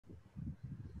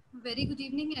Very good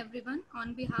evening, everyone.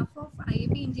 On behalf of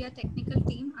IAP India technical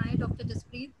team, I, Dr.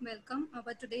 Jaspreet, welcome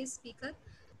our today's speaker,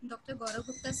 Dr. Gaurav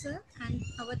Gupta sir, and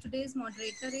our today's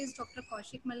moderator is Dr.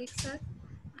 Kaushik Malik sir,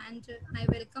 and I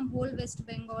welcome whole West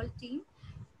Bengal team.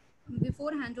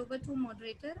 Before hand over to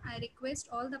moderator, I request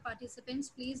all the participants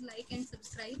please like and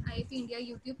subscribe IAP India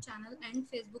YouTube channel and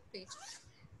Facebook page.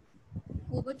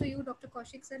 Over to you, Dr.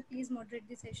 Kaushik sir. Please moderate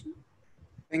the session.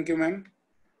 Thank you, ma'am.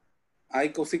 I,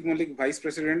 Kaushik Malik, Vice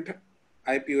President,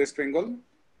 IP West Bengal.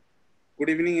 Good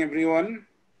evening, everyone,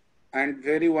 and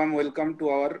very warm welcome to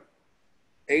our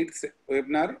 8th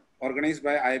webinar organized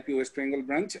by IP West Bengal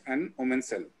branch and Women's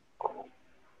Cell.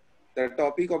 The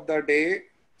topic of the day,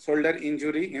 shoulder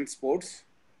injury in sports,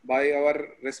 by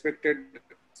our respected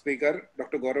speaker,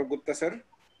 Dr. Gaurav Gupta sir.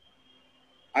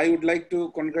 I would like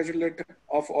to congratulate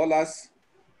of all us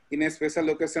in a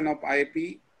special occasion of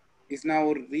IP is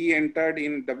now re-entered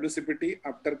in WCPT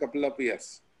after a couple of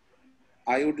years.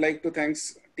 I would like to thank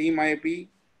Team IP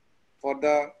for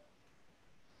their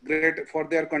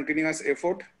continuous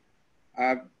effort.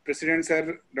 President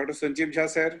sir, Dr. Sanjeev Jha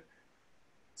sir,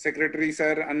 Secretary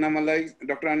sir,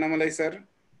 Dr. Annamalai sir,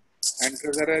 and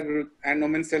Treasurer and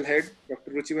Women's Cell Head,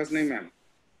 Dr. Ruchi Vasnai ma'am,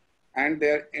 and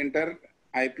their entire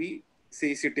IP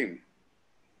CEC team.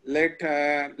 Let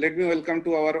me welcome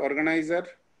to our organizer,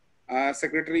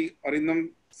 Secretary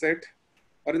Arindam Seth.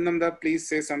 Arindam da, please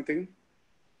say something.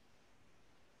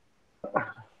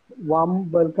 Warm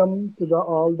welcome to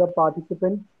all the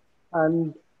participants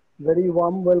and very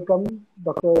warm welcome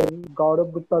Dr.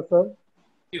 Gaurav Gupta sir.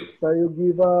 So you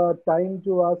give time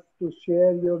to us to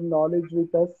share your knowledge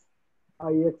with us.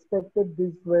 I expected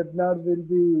this webinar will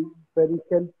be very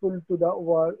helpful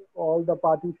to all the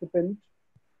participants,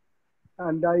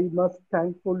 and I must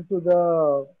thankful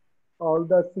to all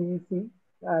the CEC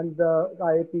and the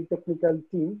IIT technical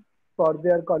team for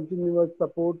their continuous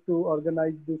support to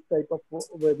organize this type of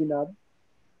webinar.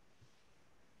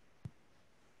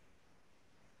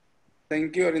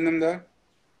 Thank you, Arindam.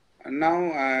 And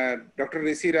now, Dr.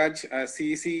 Rishi Raj,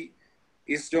 CEC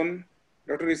East Zone.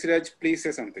 Dr. Rishi Raj, please say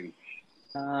something.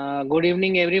 Good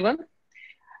evening, everyone.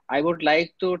 I would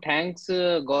like to thank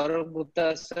Gaurav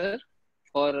Gupta sir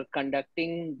for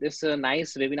conducting this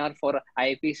nice webinar for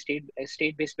IIP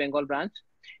State West Bengal branch.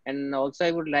 And also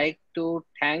I would like to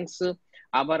thank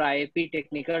our IIP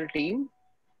technical team.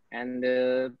 And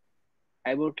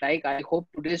I hope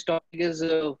today's topic is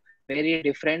very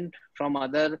different from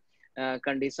other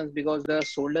conditions, because the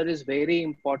shoulder is very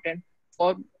important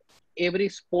for every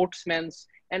sportsman's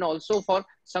and also for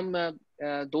some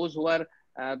those who are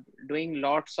doing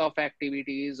lots of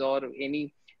activities or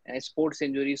any sports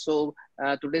injury. So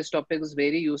today's topic is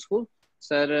very useful.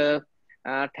 Sir,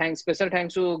 special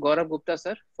thanks to Gaurav Gupta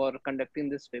sir for conducting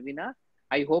this webinar.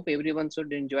 I hope everyone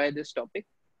should enjoy this topic.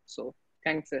 So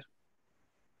thanks sir.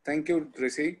 Thank you,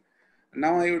 Rishi.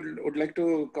 Now I would like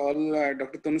to call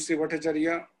Dr. Tanushree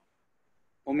Bhattacharya,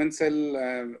 Women's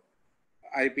Cell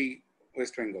IP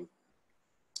West Bengal.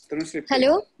 Tanushree,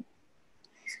 hello.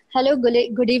 Hello,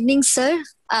 good evening, sir.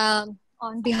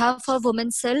 On behalf of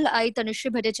Women's Cell, I, Tanushree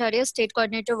Bhattacharya, State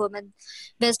Coordinator, Women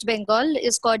West Bengal,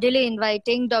 is cordially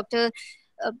inviting Dr.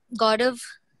 Gaurav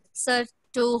sir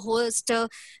to host a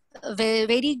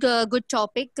very good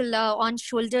topic on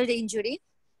shoulder injury.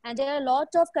 And there are a lot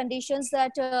of conditions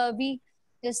that we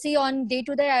see on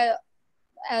day-to-day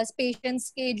as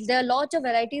patients. There are a lot of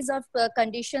varieties of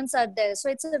conditions are there.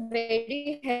 So it's a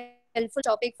very helpful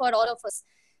topic for all of us.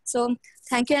 So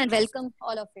thank you and welcome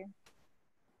all of you.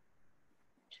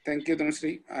 Thank you,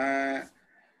 Tanushree.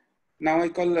 Now I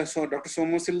call Dr.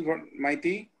 Somosil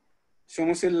Maiti.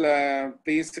 Somosil,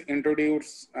 please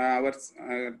introduce our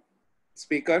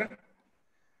speaker.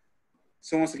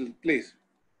 Somosil, please.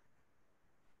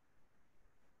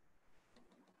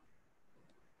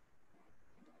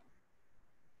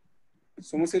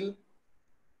 Somosil,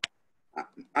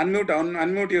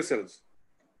 unmute yourselves.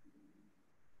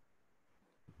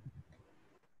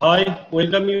 Hi,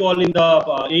 welcome you all in the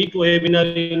 8th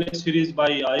webinar in a series by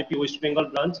IIP West Bengal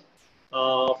branch.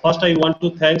 First, I want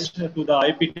to thanks to the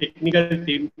IIP technical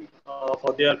team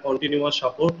for their continuous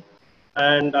support,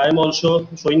 and I am also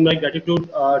showing my gratitude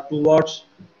towards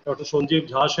Dr. Sanjeev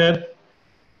Jha sir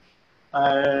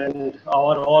and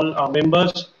our all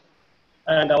members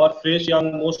and our fresh,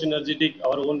 young, most energetic,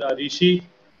 our own Dr. Rishi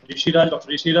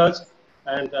Raj,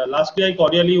 and lastly, I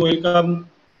cordially welcome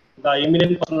the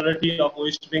eminent personality of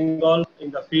West Bengal in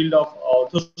the field of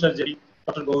orthosurgery,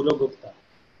 Dr. Gaurav Gupta,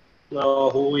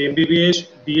 who MBBS,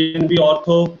 DNB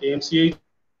Ortho, MCH,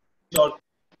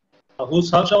 who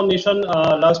serves our nation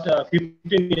last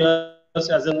 15 years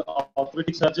as an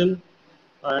orthopedic surgeon,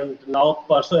 and now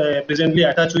presently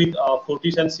attached with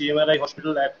Fortis and CMRI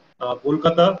Hospital at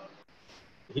Kolkata.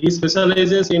 He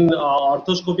specializes in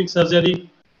orthoscopic surgery,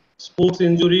 sports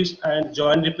injuries, and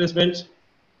joint replacements.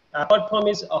 Apart from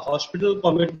his hospital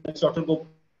commitments, Dr.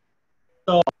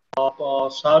 Gupta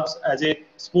serves as a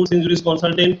sports injuries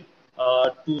consultant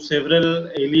to several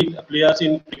elite players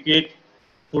in cricket,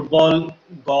 football,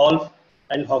 golf,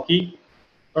 and hockey.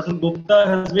 Dr. Gupta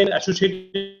has been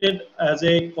associated as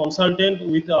a consultant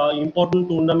with important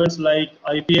tournaments like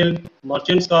IPL,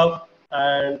 Merchants Cup,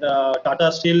 and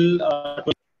Tata Steel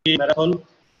 20 Marathon.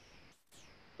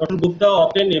 Dr. Gupta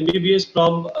obtained MBBS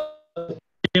from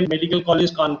Medical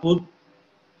College Kanpur.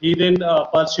 He then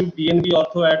pursued DNB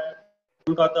Ortho at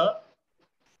Kolkata,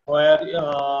 where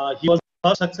he was the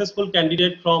first successful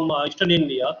candidate from Eastern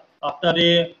India after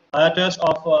a hiatus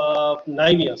of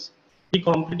 9 years. He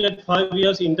completed 5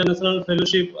 years international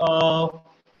fellowship over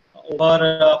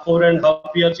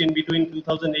 4.5 years in between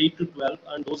 2008 to 12,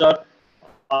 and those are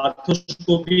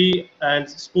arthroscopy and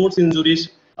sports injuries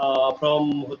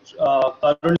from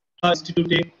Karolinska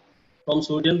Institute from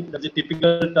Sweden. That's a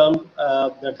typical term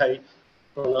that I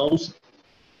pronounce,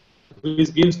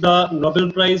 which gives the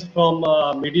Nobel Prize from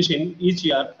medicine each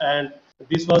year, and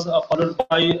this was followed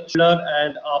by shoulder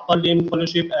and upper limb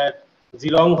fellowship at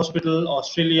Geelong Hospital,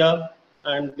 Australia,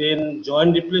 and then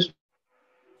joint replacement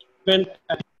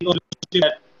at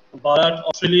Barat,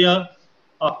 Australia.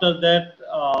 After that,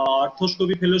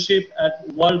 arthroscopy fellowship at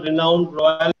world-renowned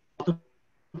Royal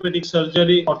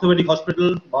Orthopedic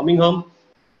Hospital, Birmingham.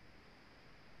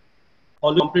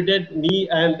 Completed knee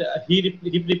and hip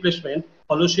replacement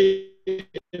fellowship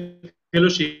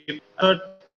at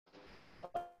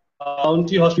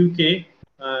County Hospital, UK.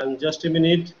 And just a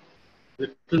minute,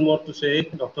 little more to say,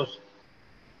 Doctor.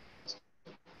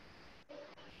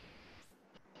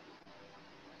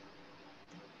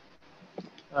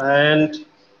 And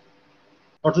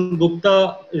Dr.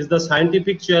 Gupta is the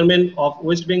scientific chairman of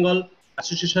West Bengal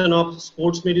Association of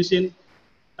Sports Medicine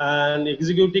and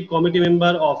executive committee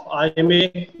member of IMA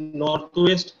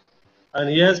Northwest, and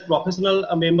he has professional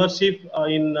membership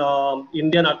in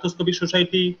Indian Arthroscopic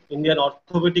Society, Indian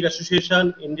Orthopedic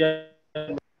Association, Indian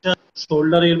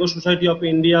Shoulder Elbow Society of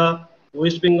India,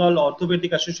 West Bengal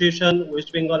Orthopedic Association,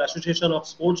 West Bengal Association of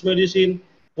Sports Medicine,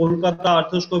 Kolkata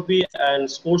Arthroscopy and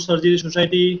Sports Surgery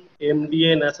Society,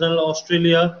 MDA National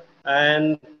Australia,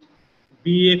 and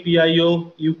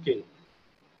BAPIO UK.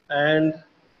 And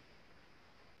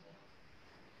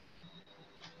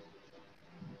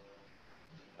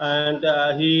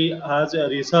he has a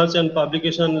research and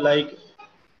publication like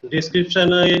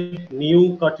description a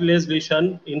new cartilage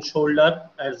lesion in shoulder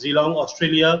at Geelong,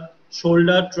 Australia,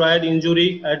 shoulder triad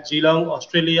injury at Geelong,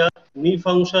 Australia, knee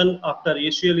function after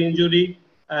ACL injury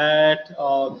at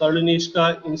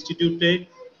Karolinska Institute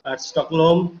at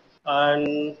Stockholm.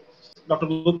 And Dr.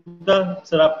 Gupta,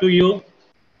 sir, up to you.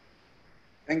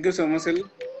 Thank you so much,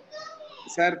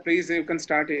 sir. Please, you can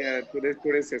start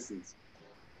today's sessions.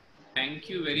 Thank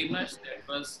you very much. That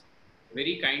was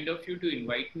very kind of you to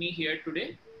invite me here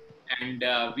today. And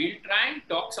we'll try and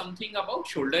talk something about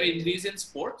shoulder injuries in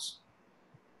sports.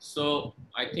 So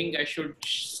I think I should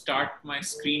start my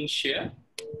screen share.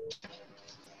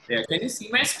 There, can you see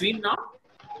my screen now?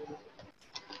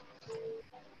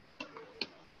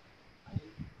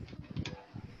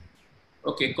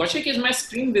 Okay, Kaushik, is my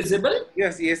screen visible?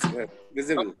 Yes,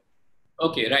 visible.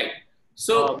 Okay, right.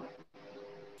 So,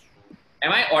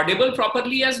 am I audible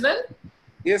properly as well?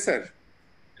 Yes, sir.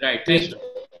 Right.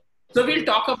 So we'll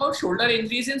talk about shoulder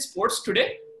injuries in sports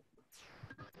today.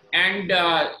 And,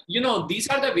 these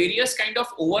are the various kind of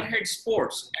overhead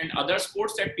sports and other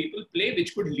sports that people play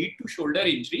which could lead to shoulder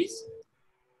injuries.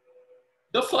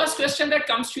 The first question that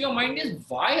comes to your mind is,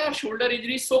 why are shoulder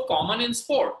injuries so common in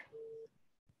sport?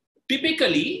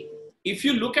 Typically, if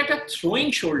you look at a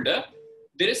throwing shoulder,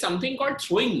 there is something called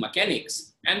throwing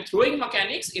mechanics. And throwing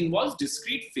mechanics involves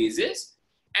discrete phases.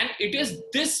 And it is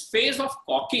this phase of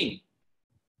cocking,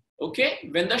 okay,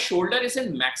 when the shoulder is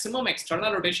in maximum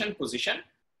external rotation position,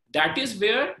 that is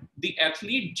where the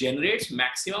athlete generates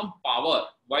maximum power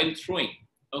while throwing,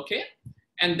 okay?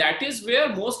 And that is where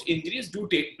most injuries do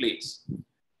take place.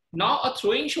 Now, a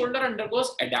throwing shoulder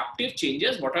undergoes adaptive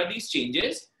changes. What are these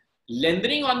changes?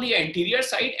 Lengthening on the anterior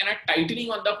side and a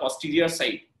tightening on the posterior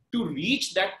side to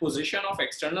reach that position of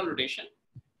external rotation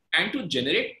and to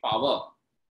generate power.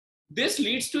 This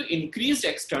leads to increased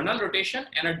external rotation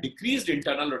and a decreased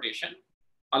internal rotation,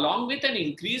 along with an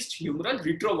increased humeral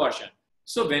retroversion.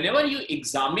 So whenever you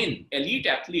examine elite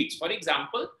athletes, for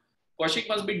example, Kaushik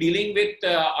must be dealing with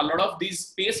a lot of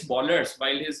these pace bowlers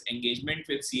while his engagement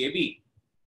with CAB.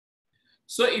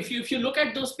 So if you look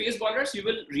at those pace bowlers, you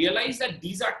will realize that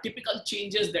these are typical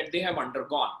changes that they have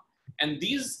undergone. And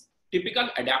these typical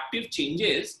adaptive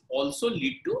changes also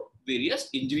lead to various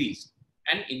injuries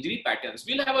and injury patterns.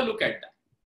 We'll have a look at that.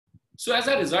 So as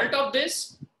a result of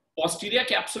this, posterior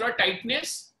capsular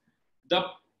tightness, the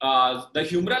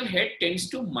humeral head tends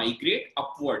to migrate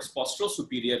upwards,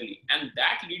 posterosuperiorly, and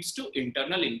that leads to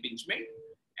internal impingement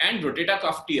and rotator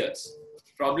cuff tears,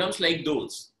 problems like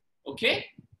those, okay?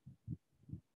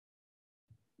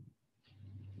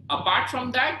 Apart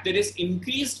from that, there is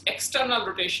increased external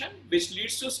rotation, which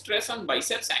leads to stress on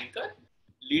biceps anchor,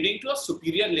 leading to a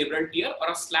superior labral tear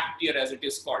or a slap tear as it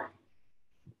is called,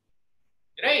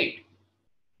 right?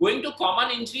 Going to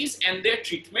common injuries and their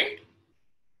treatment,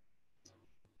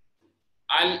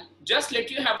 I'll just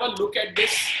let you have a look at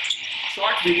this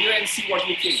short video and see what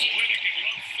you think.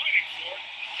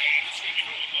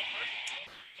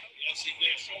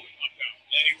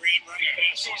 He ran right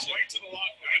past, going right to the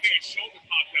locker. I think his shoulder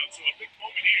popped out. So a big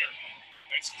moment here.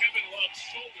 That's Kevin Love's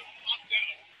shoulder popped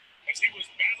out as he was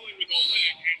battling with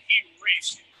Oleg, and he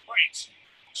raced right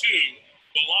to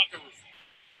the locker room.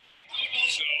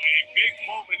 So a big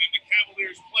moment in the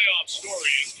Cavaliers' playoff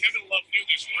story, as Kevin Love knew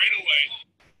this right away.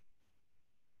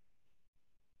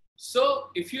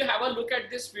 So if you have a look at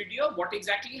this video, what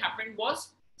exactly happened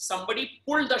was somebody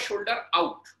pulled the shoulder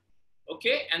out.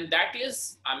 Okay, and that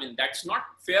is, I mean, that's not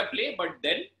fair play, but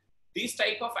then these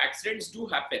type of accidents do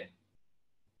happen.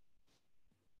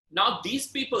 Now, these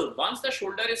people, once the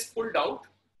shoulder is pulled out,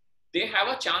 they have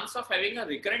a chance of having a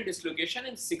recurrent dislocation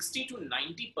in 60 to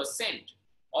 90%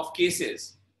 of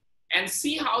cases. And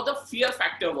see how the fear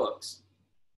factor works.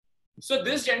 So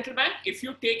this gentleman, if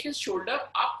you take his shoulder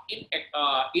up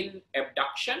in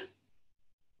abduction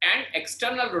and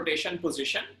external rotation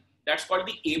position, that's called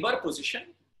the Aber position.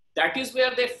 That is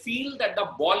where they feel that the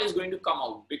ball is going to come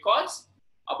out, because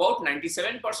about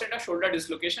 97% of shoulder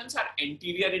dislocations are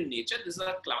anterior in nature. This is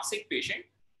a classic patient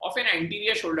of an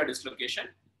anterior shoulder dislocation,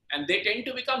 and they tend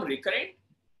to become recurrent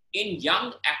in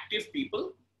young active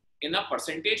people in a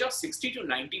percentage of 60 to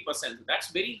 90%.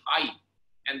 That's very high,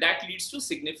 and that leads to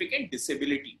significant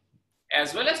disability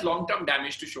as well as long-term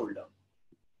damage to shoulder.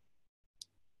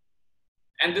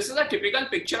 And this is a typical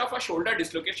picture of a shoulder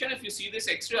dislocation. If you see this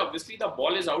X-ray, obviously the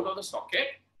ball is out of the socket.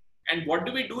 And what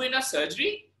do we do in a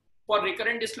surgery for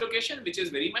recurrent dislocation, which is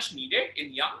very much needed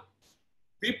in young?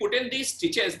 We put in these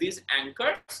stitches, these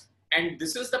anchors, and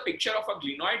this is the picture of a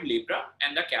glenoid labrum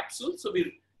and the capsule. So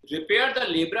we repair the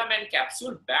labrum and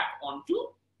capsule back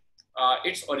onto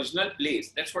its original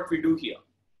place. That's what we do here.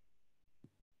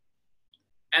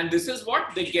 And this is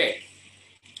what they get.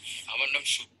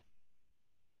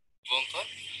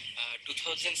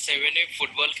 2007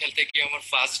 football খেলতে গিয়ে আমার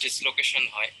first dislocation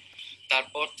হয়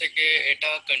তারপর থেকে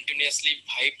এটা continuously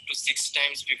 5 to 6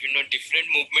 Times বিভিন্ন different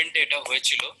মুভমেন্টে এটা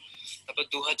হয়েছিল তারপর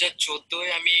 2014 এ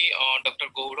আমি ডক্টর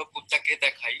গৌরব গুপ্তাকে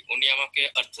দেখাই উনি আমাকে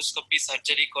আর্থ্রোস্কোপি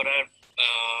সার্জারি করার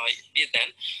দিয়ে দেন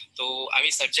তো আমি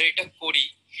সার্জারিটা করি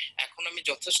এখন আমি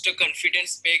যথেষ্ট কনফিডেন্স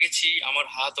পেয়ে গেছি আমার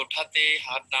হাত ওঠাতে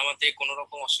হাত নামাতে কোনো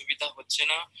রকম অসুবিধা হচ্ছে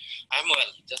না I am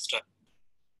well just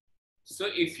So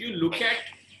if you look at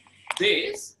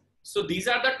this, so these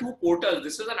are the two portals.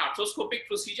 This is an arthroscopic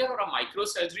procedure or a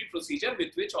microsurgery procedure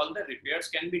with which all the repairs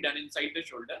can be done inside the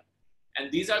shoulder. And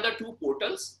these are the two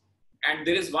portals. And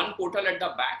there is one portal at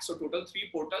the back. So total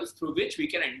 3 portals through which we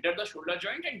can enter the shoulder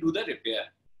joint and do the repair.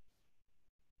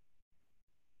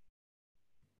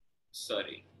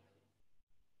 Sorry.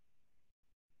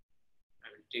 I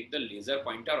will take the laser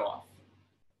pointer off.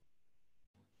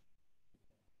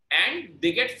 And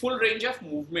they get full range of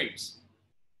movements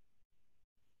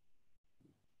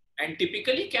and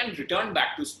typically can return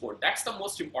back to sport. That's the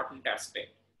most important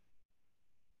aspect.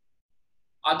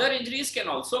 Other injuries can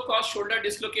also cause shoulder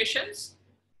dislocations.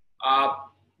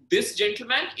 This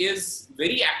gentleman is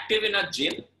very active in a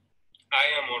gym. I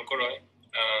am Orko Roy.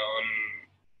 On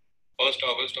 1st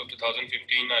August of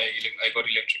 2015, I got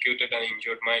electrocuted and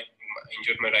injured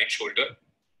my right shoulder.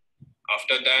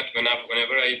 After that,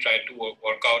 whenever I tried to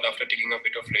work out after taking a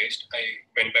bit of rest, I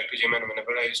went back to gym, and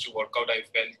whenever I used to work out, I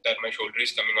felt that my shoulder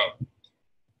is coming up.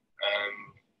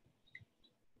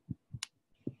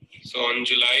 So on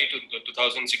July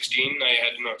 2016, I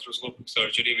had an arthroscopic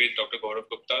surgery with Dr. Gaurav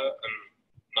Gupta, and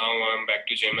now I'm back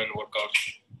to gym and work out.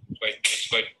 It's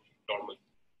quite normal.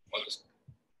 All this.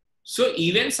 So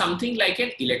even something like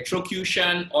an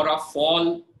electrocution or a fall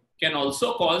can also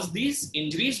cause these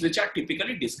injuries, which are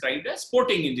typically described as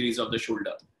sporting injuries of the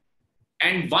shoulder.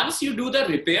 And once you do the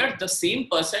repair, the same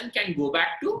person can go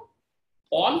back to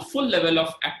all full level of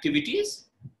activities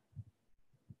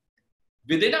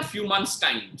within a few months'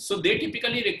 time. So they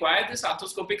typically require this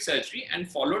arthroscopic surgery, and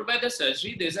followed by the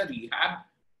surgery, there's a rehab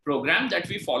program that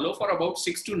we follow for about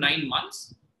 6 to 9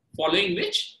 months, following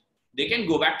which they can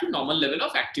go back to normal level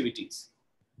of activities.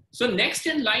 So next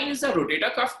in line is the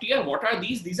rotator cuff tear. What are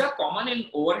these? These are common in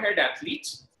overhead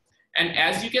athletes. And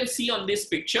as you can see on this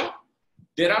picture,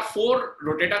 there are 4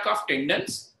 rotator cuff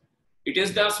tendons. It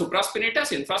is the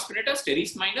supraspinatus, infraspinatus,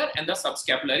 teres minor, and the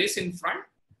subscapularis in front.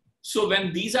 So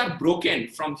when these are broken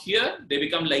from here, they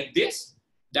become like this.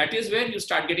 That is where you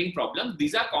start getting problems.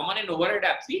 These are common in overhead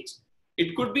athletes.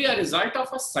 It could be a result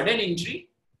of a sudden injury,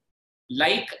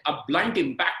 like a blunt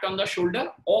impact on the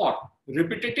shoulder or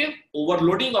repetitive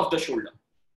overloading of the shoulder.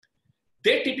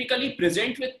 They typically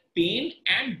present with pain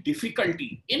and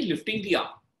difficulty in lifting the arm.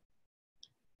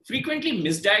 Frequently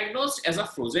misdiagnosed as a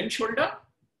frozen shoulder.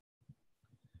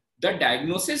 The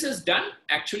diagnosis is done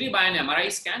actually by an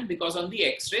MRI scan, because on the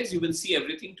X-rays you will see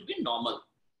everything to be normal.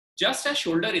 Just as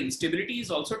shoulder instability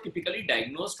is also typically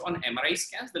diagnosed on MRI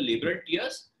scans, the labral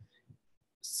tears,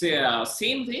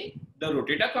 same way the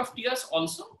rotator cuff tears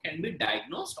also can be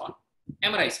diagnosed on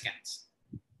MRI scans.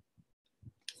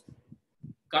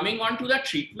 Coming on to the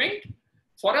treatment,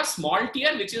 for a small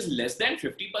tear which is less than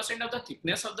 50% of the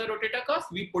thickness of the rotator cuff,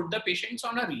 we put the patients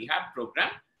on a rehab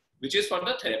program, which is for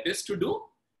the therapist to do.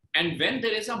 And when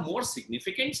there is a more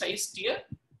significant size tear,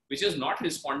 which is not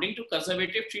responding to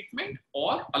conservative treatment,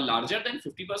 or a larger than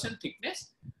 50%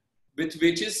 thickness,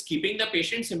 which is keeping the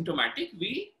patient symptomatic,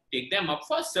 we take them up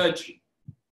for surgery.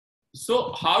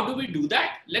 So how do we do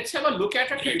that? Let's have a look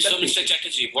at a typical patient. So Mr.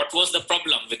 Chatterjee, what was the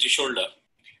problem with your shoulder?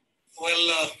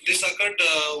 Well, this occurred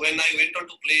when I went on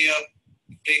to play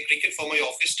cricket for my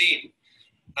office team,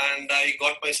 and I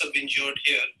got myself injured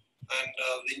here. And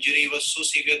the injury was so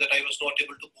severe that I was not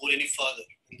able to bowl any further.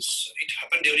 It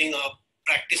happened during a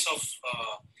practice of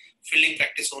fielding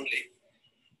practice only.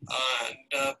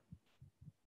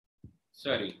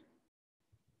 Sorry.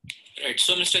 Right.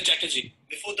 So, Mr. Chatterjee,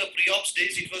 before the pre-ops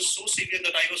days, it was so severe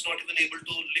that I was not even able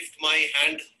to lift my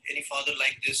hand any further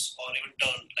like this, or even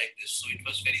turn like this. So it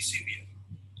was very severe.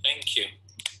 Thank you.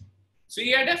 So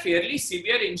he had a fairly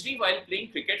severe injury while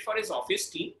playing cricket for his office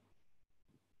team.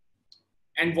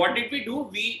 And what did we do?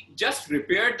 We just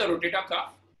repaired the rotator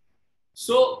cuff.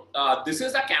 So this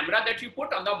is the camera that you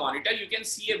put on the monitor. You can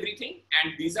see everything.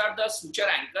 And these are the suture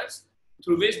anchors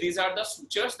through which these are the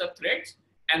sutures, the threads.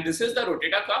 And this is the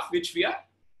rotator cuff which we are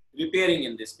repairing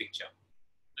in this picture.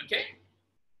 Okay.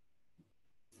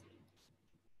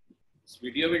 This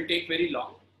video will take very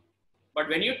long. But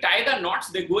when you tie the knots,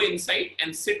 they go inside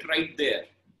and sit right there.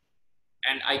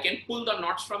 And I can pull the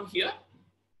knots from here,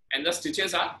 and the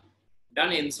stitches are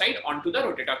done inside onto the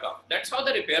rotator cuff. That's how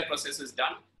the repair process is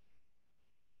done.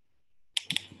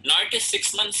 Now it is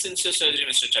 6 months since your surgery,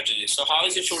 Mr. Chatterjee. So how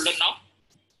is your shoulder now?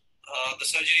 The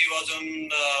surgery was on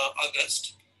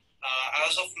August.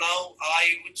 As of now, I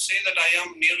would say that I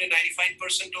am nearly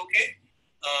 95% okay.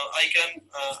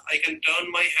 I can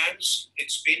turn my hands.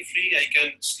 It's pain-free. I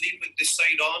can sleep with this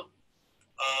side on.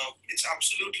 It's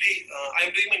absolutely,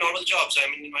 I'm doing my normal jobs.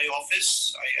 I'm in my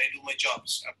office. I do my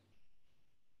jobs.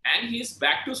 And he's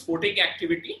back to sporting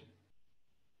activity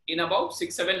in about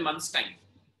 6-7 months time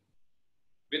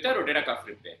with a rotator cuff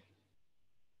repair.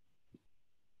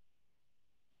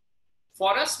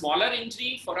 For a smaller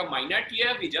injury, for a minor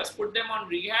tear, we just put them on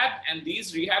rehab, and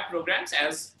these rehab programs,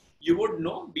 as you would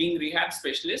know, being rehab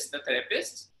specialists, the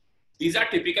therapists, these are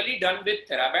typically done with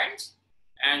TheraBands.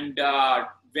 And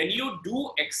when you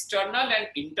do external and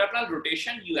internal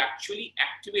rotation, you actually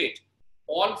activate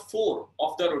all 4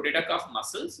 of the rotator cuff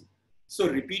muscles. So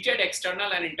repeated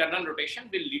external and internal rotation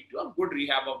will lead to a good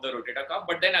rehab of the rotator cuff.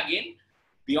 But then again,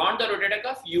 beyond the rotator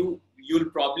cuff, you'll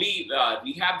probably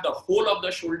rehab the whole of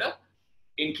the shoulder,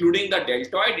 including the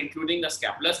deltoid, including the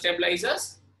scapular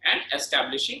stabilizers, and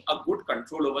establishing a good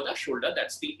control over the shoulder.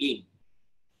 That's the aim.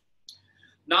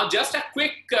 Now, just a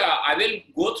quick, I will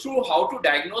go through how to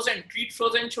diagnose and treat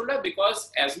frozen shoulder,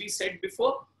 because as we said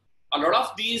before, a lot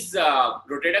of these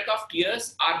rotator cuff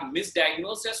tears are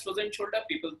misdiagnosed as frozen shoulder.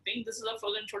 People think this is a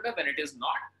frozen shoulder when it is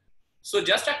not. So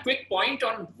just a quick point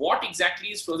on what exactly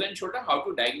is frozen shoulder, how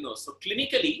to diagnose. So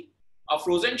clinically, a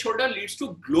frozen shoulder leads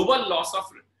to global loss of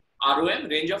ROM,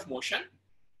 range of motion.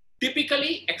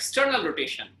 Typically, external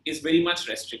rotation is very much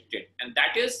restricted, and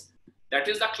that is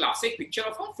the classic picture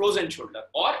of a frozen shoulder,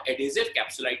 or adhesive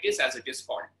capsulitis as it is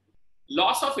called.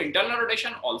 Loss of internal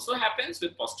rotation also happens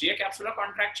with posterior capsular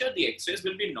contracture. The X-rays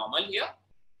will be normal here.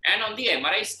 And on the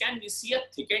MRI scan, we see a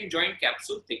thickened joint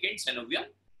capsule, thickened synovium,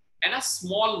 and a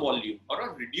small volume or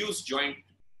a reduced joint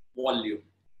volume.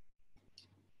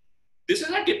 This is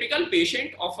a typical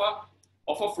patient of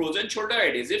of a frozen shoulder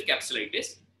adhesive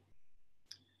capsulitis.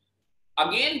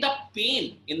 Again, the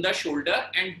pain in the shoulder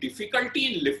and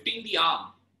difficulty in lifting the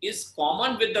arm is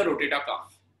common with the rotator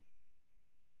cuff.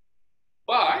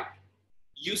 But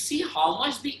you see how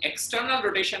much the external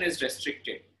rotation is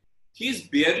restricted. He is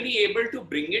barely able to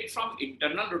bring it from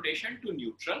internal rotation to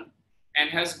neutral and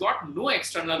has got no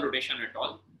external rotation at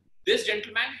all. This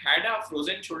gentleman had a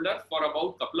frozen shoulder for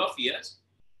about a couple of years.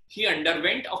 He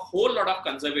underwent a whole lot of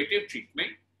conservative treatment,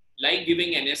 like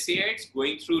giving NSAIDs,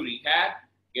 going through rehab,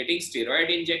 getting steroid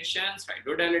injections,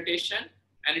 hydrodilatation,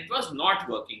 and it was not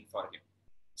working for him.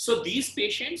 So these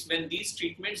patients, when these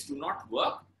treatments do not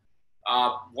work,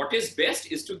 what is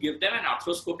best is to give them an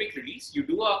arthroscopic release. You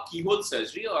do a keyhole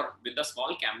surgery or with a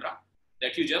small camera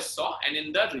that you just saw, and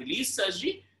in the release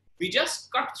surgery, we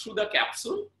just cut through the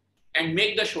capsule and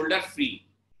make the shoulder free.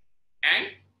 And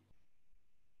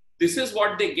this is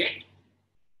what they get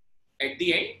at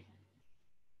the end.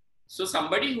 So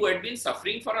somebody who had been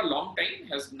suffering for a long time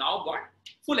has now got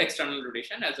full external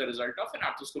rotation as a result of an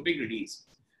arthroscopic release.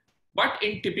 But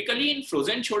typically in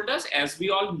frozen shoulders, as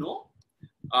we all know,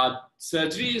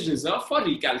 surgery is reserved for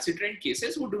recalcitrant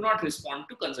cases who do not respond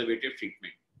to conservative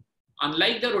treatment,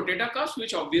 unlike the rotator cuffs,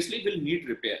 which obviously will need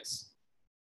repairs.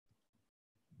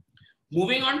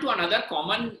 Moving on to another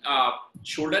common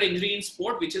shoulder injury in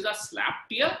sport, which is a slap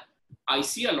tear. I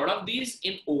see a lot of these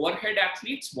in overhead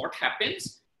athletes. What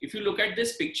happens? If you look at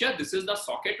this picture, this is the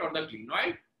socket or the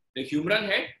glenoid, the humeral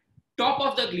head. Top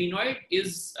of the glenoid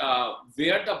is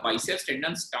where the biceps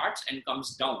tendon starts and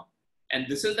comes down. And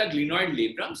this is the glenoid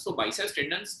labrum. So biceps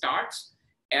tendon starts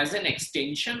as an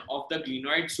extension of the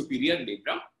glenoid superior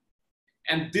labrum.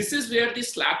 And this is where the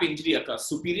slap injury occurs.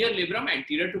 Superior labrum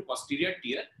anterior to posterior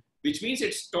tear, which means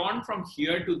it's torn from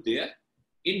here to there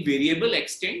in variable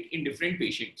extent in different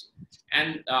patients.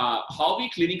 And how we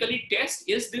clinically test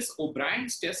is this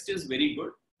O'Brien's test is very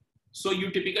good. So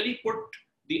you typically put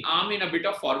the arm in a bit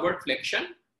of forward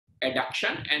flexion,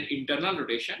 adduction and internal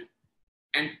rotation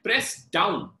and press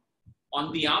down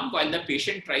on the arm while the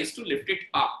patient tries to lift it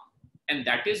up. And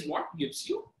that is what gives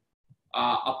you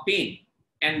a pain.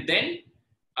 And then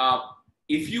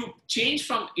if you change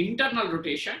from internal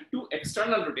rotation to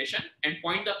external rotation and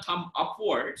point the thumb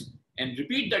upwards and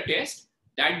repeat the test,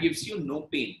 that gives you no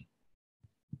pain.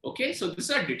 Okay, so this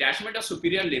is a detachment of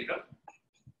superior labrum.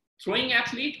 Throwing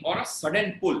athlete or a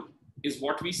sudden pull is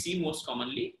what we see most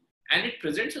commonly. And it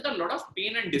presents with a lot of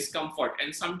pain and discomfort.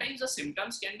 And sometimes the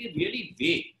symptoms can be really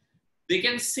vague. They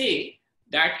can say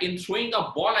that in throwing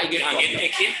a ball, I get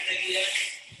problems.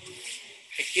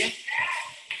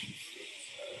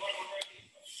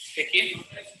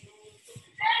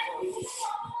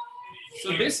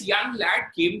 So this young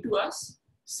lad came to us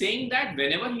saying that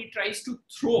whenever he tries to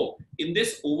throw in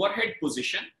this overhead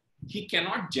position, he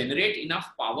cannot generate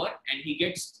enough power and he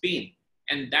gets pain.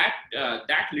 And that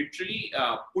literally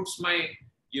puts my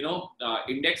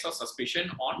index of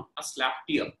suspicion on a slap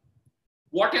tear.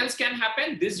 What else can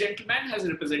happen? This gentleman has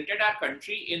represented our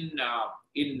country in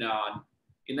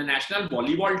the national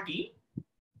volleyball team.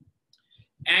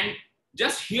 And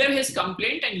just hear his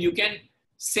complaint and you can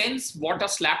sense what a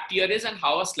slap tear is and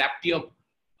how a slap tear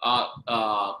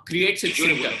creates its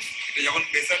symptoms.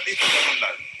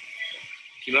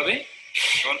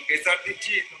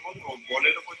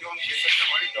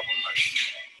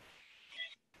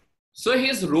 So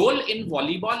his role in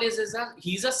volleyball is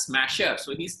he's a smasher.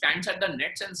 So he stands at the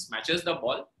nets and smashes the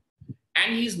ball.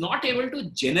 And he's not able to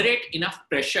generate enough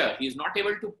pressure. He's not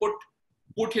able to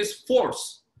put his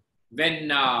force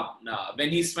when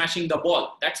he's smashing the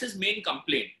ball. That's his main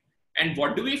complaint. And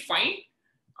what do we find?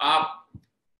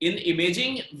 In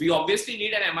imaging, we obviously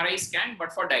need an MRI scan,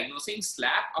 but for diagnosing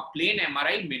slap, a plain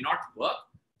MRI may not work.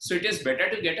 So it is better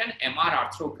to get an MR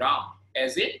arthrogram,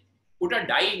 as in put a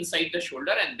dye inside the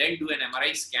shoulder and then do an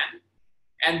MRI scan.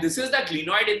 And this is the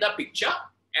glenoid in the picture.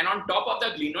 And on top of the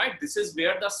glenoid, this is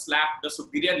where the slap, the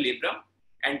superior labrum,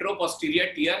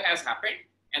 anteroposterior tear has happened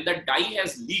and the dye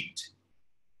has leaked.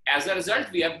 As a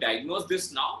result, we have diagnosed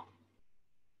this now.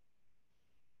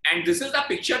 And this is the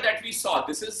picture that we saw.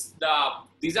 These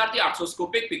are the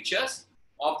arthroscopic pictures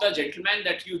of the gentleman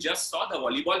that you just saw, the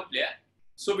volleyball player.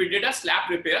 So we did a slap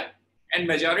repair and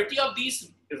majority of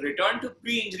these returned to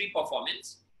pre-injury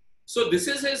performance. So this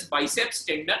is his biceps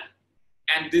tendon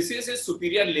and this is his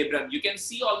superior labrum. You can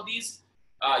see all these,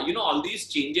 all these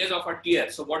changes of a tear.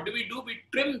 So what do? We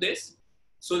trim this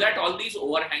so that all these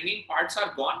overhanging parts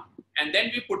are gone. And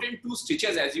then we put in 2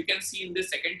 stitches, as you can see in this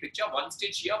second picture, 1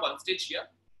 stitch here, 1 stitch here.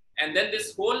 And then the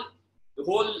whole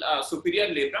superior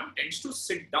labrum tends to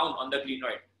sit down on the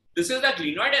glenoid. This is the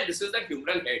glenoid and this is the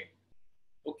humeral head.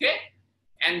 Okay.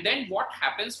 And then what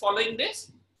happens following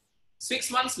this?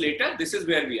 6 months later, this is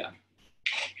where we are.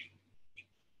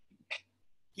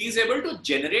 He is able to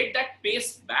generate that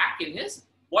pace back in his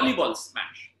volleyball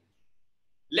smash.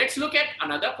 Let's look at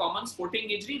another common sporting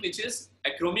injury, which is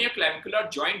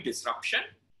acromioclavicular joint disruption.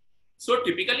 So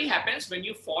typically happens when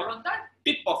you fall on the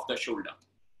tip of the shoulder.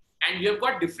 And you have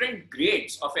got different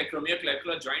grades of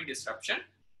acromioclavicular joint disruption.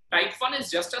 Type 1 is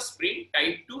just a sprain.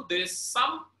 Type 2, there is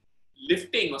some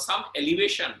lifting or some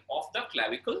elevation of the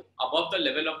clavicle above the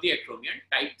level of the acromion.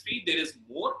 Type 3, there is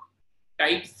more.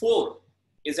 Type 4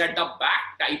 is at the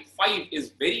back. Type 5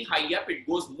 is very high up. It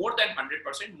goes more than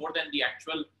 100%, more than the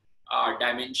actual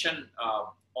dimension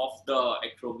of the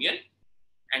acromion.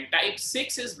 And type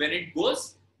 6 is when it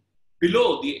goes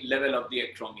below the level of the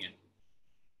acromion.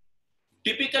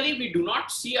 Typically, we do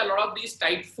not see a lot of these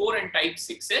type 4 and type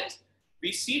 6s.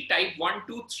 We see type 1,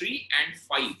 2, 3 and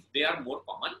 5. They are more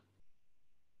common.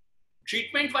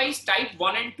 Treatment wise, type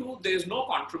 1 and 2, there is no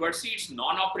controversy. It's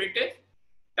non-operative.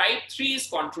 Type 3 is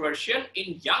controversial.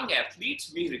 In young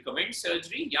athletes, we recommend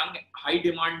surgery. Young high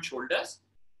demand shoulders,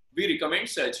 we recommend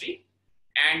surgery.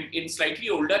 And in slightly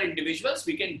older individuals,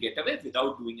 we can get away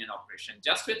without doing an operation,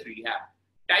 just with rehab.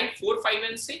 Type 4, 5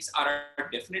 and 6 are a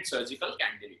definite surgical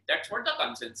candidate. That's what the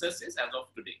consensus is as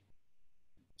of today.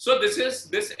 So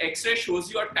this X-ray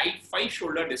shows you a type 5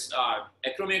 shoulder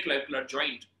acromioclavicular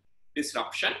joint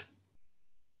disruption.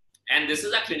 And this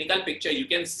is a clinical picture. You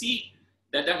can see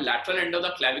that the lateral end of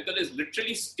the clavicle is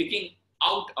literally sticking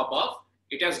out above.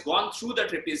 It has gone through the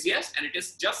trapezius and it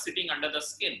is just sitting under the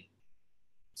skin.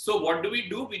 So what do?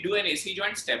 We do an AC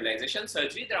joint stabilization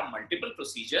surgery. There are multiple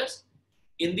procedures.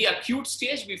 In the acute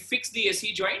stage, we fix the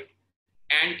AC joint.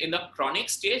 And in the chronic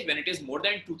stage, when it is more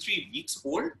than 2-3 weeks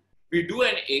old, we do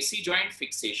an AC joint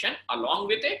fixation. Along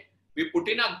with it, we put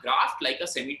in a graft like a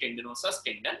semitendinosus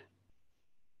tendon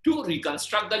to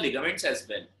reconstruct the ligaments as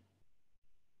well.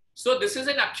 So this is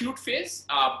an acute phase.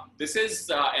 This is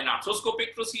an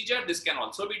arthroscopic procedure. This can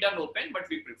also be done open, but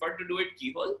we prefer to do it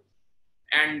keyhole.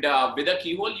 And with a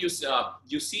keyhole, you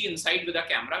see inside with a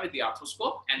camera with the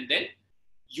arthroscope, and then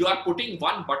you are putting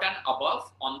one button above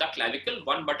on the clavicle,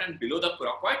 one button below the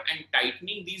coracoid, and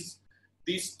tightening these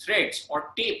threads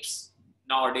or tapes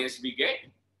nowadays we get.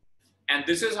 And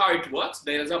this is how it works.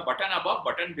 There is a button above,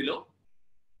 button below.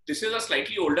 This is a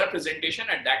slightly older presentation.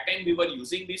 At that time, we were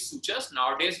using these sutures.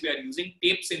 Nowadays, we are using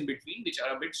tapes in between, which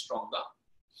are a bit stronger.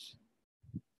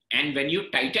 And when you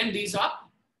tighten these up,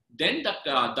 then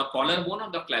the collarbone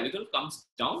of the clavicle comes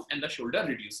down and the shoulder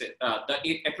reduces,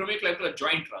 the acromioclavicular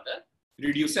joint rather,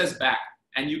 reduces back.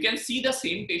 And you can see the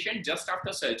same patient just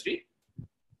after surgery.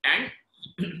 And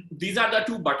these are the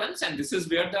two buttons, and this is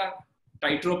where the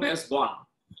tightrope has gone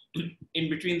in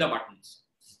between the buttons.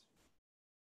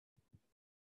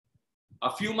 A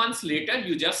few months later,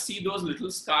 you just see those little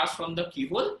scars from the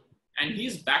keyhole, and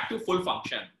he's back to full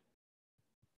function.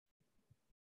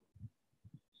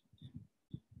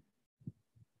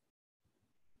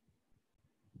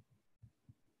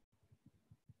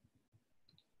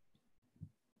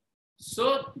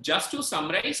 So just to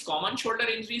summarize, common shoulder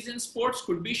injuries in sports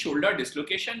could be shoulder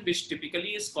dislocation, which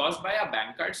typically is caused by a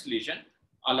Bankhart's lesion,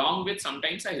 along with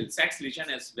sometimes a Hill-Sachs lesion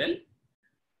as well.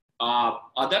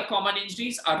 Other common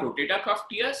injuries are rotator cuff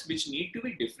tears, which need to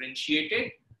be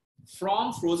differentiated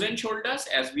from frozen shoulders,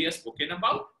 as we have spoken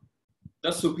about.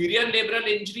 The superior labral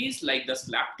injuries like the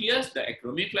slap tears, the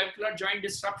acromioclavicular joint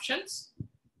disruptions.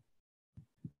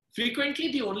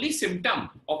 Frequently, the only symptom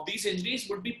of these injuries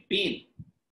would be pain,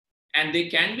 and they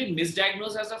can be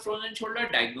misdiagnosed as a frozen shoulder.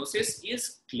 Diagnosis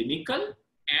is clinical,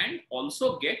 and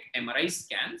also get MRI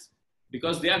scans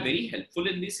because they are very helpful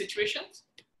in these situations.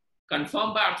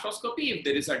 Confirmed by arthroscopy if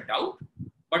there is a doubt,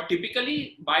 but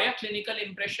typically by a clinical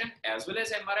impression as well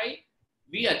as MRI,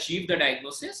 we achieve the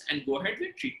diagnosis and go ahead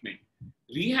with treatment.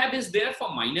 Rehab is there for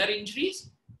minor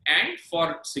injuries, and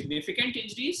for significant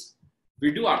injuries,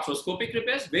 we do arthroscopic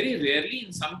repairs. Very rarely,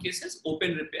 in some cases,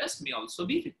 open repairs may also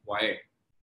be required.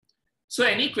 So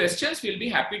any questions, we'll be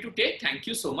happy to take. Thank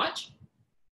you so much.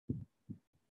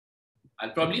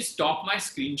 I'll probably stop my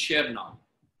screen share now.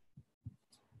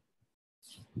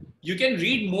 You can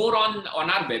read more on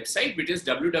our website, which is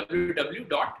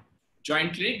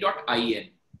www.jointclinic.in.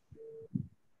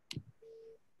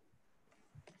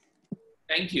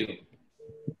 Thank you.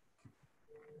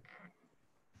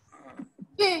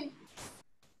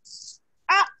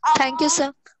 Thank you,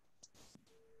 sir.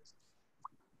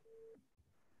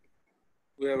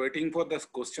 We are waiting for the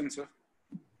question, sir.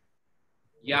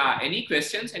 Yeah, any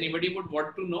questions anybody would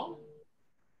want to know?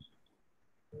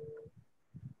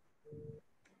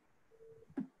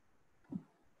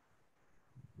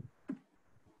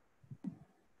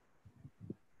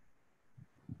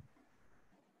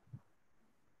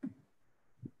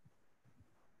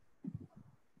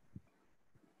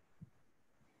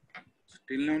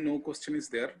 Till now, no question is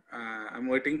there. I'm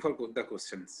waiting for the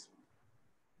questions.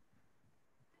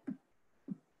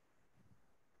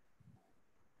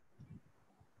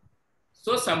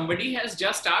 So somebody has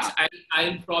just asked.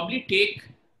 I'll probably take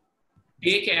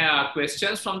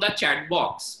questions from the chat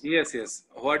box. Yes, yes.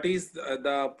 What is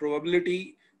the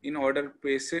probability in older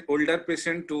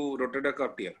patient to rotator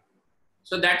cuff tear?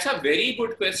 So that's a very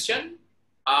good question.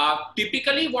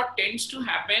 Typically, what tends to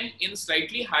happen in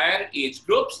slightly higher age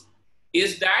groups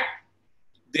is that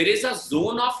there is a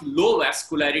zone of low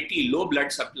vascularity, low blood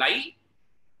supply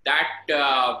that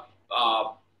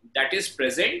that is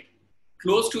present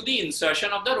close to the insertion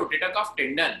of the rotator cuff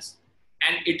tendons,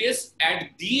 and it is at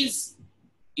these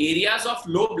areas of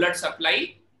low blood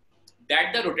supply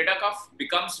that the rotator cuff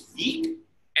becomes weak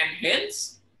and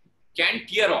hence can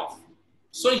tear off.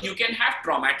 So you can have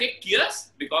traumatic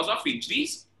tears because of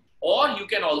injuries, or you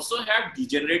can also have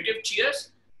degenerative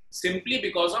tears simply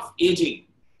because of aging.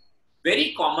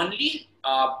 Very commonly,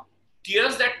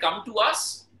 tears that come to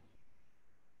us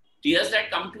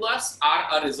are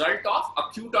a result of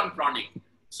acute on chronic.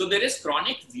 So there is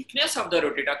chronic weakness of the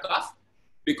rotator cuff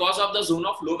because of the zone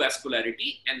of low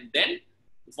vascularity, and then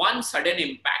one sudden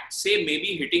impact, say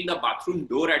maybe hitting the bathroom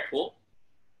door at home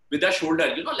with the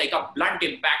shoulder, like a blunt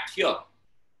impact here,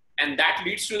 and that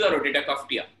leads to the rotator cuff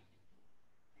tear.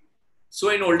 So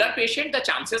in older patients, the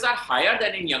chances are higher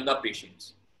than in younger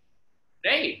patients,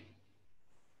 right?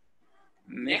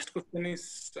 Next question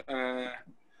is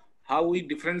how we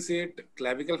differentiate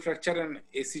clavicle fracture and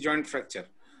AC joint fracture.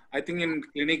 I think in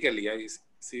clinically, I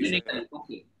see. Clinically,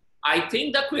 okay. I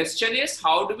think the question is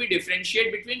how do we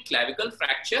differentiate between clavicle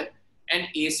fracture and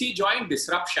AC joint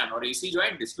disruption or AC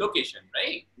joint dislocation,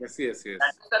 right? Yes, yes, yes.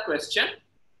 That's the question.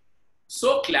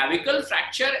 So clavicle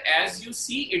fracture, as you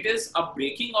see, it is a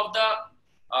breaking of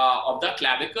the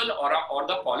clavicle or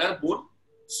the collarbone.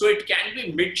 So it can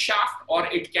be mid shaft, or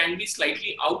it can be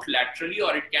slightly out laterally,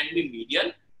 or it can be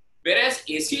medial. Whereas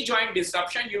AC joint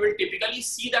disruption, you will typically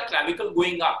see the clavicle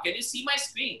going up. Can you see my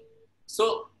screen?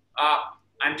 So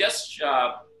I'm just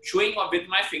showing up with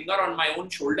my finger on my own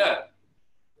shoulder.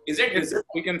 Is it visible?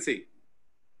 We can see.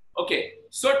 Okay.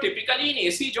 So typically in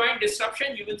AC joint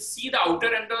disruption, you will see the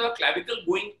outer end of the clavicle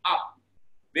going up.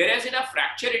 Whereas in a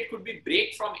fracture, it could be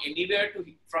break from anywhere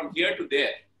from here to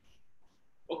there.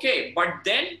 Okay. But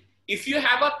then if you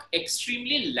have an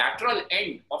extremely lateral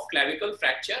end of clavicle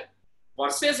fracture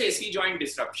versus AC joint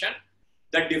disruption,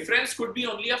 the difference could be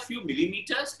only a few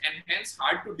millimeters and hence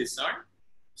hard to discern.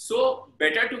 So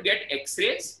better to get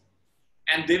X-rays,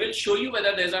 and they will show you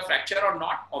whether there's a fracture or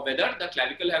not, or whether the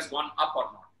clavicle has gone up or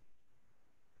not.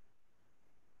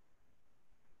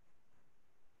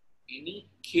 Any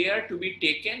care to be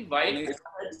taken while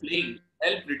playing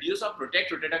help reduce or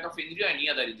protect rotator cuff injury or any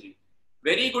other injury?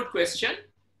 Very good question.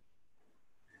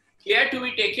 Care to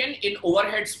be taken in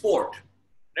overhead sport,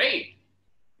 right?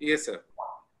 Yes, sir.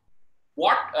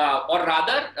 What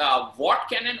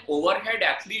can an overhead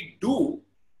athlete do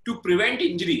to prevent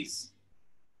injuries?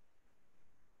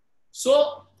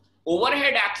 So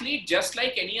overhead athlete, just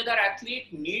like any other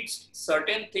athlete, needs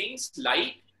certain things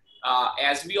like,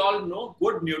 as we all know,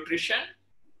 good nutrition,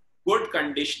 good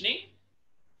conditioning,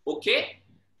 okay?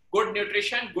 Good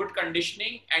nutrition, good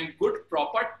conditioning, and good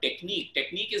proper technique.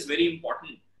 Technique is very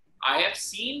important. I have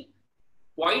seen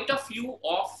quite a few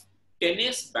of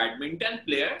tennis, badminton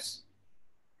players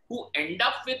who end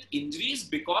up with injuries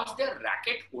because their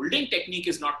racket holding technique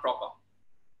is not proper.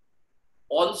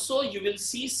 Also, you will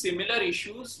see similar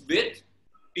issues with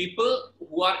people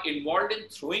who are involved in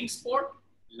throwing sport,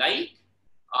 like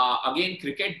again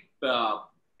cricket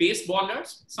pace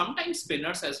bowlers, sometimes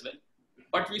spinners as well.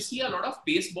 But we see a lot of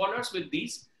pace bowlers with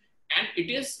these, and it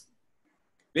is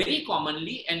very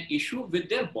commonly an issue with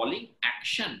their bowling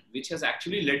action, which has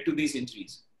actually led to these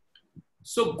injuries.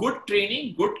 So good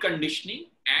training, good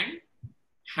conditioning, and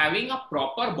having a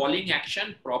proper bowling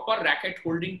action, proper racket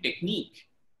holding technique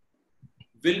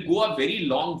will go a very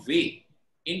long way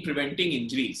in preventing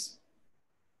injuries.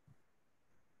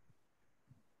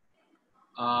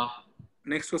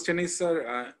 Next question is,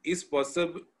 sir, is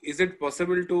it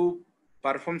possible to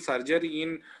perform surgery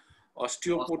in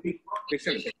osteoporotic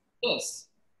patients? Yes.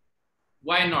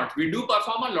 Why not? We do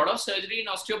perform a lot of surgery in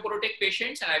osteoporotic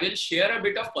patients, and I will share a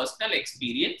bit of personal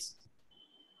experience.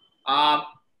 I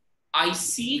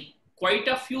see quite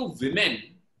a few women,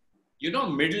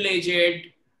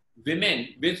 middle-aged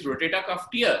women with rotator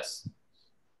cuff tears,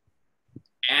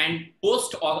 and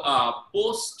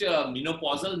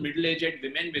post-menopausal middle-aged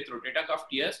women with rotator cuff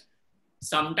tears.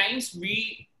 Sometimes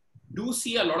we do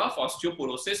see a lot of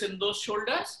osteoporosis in those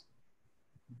shoulders,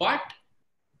 but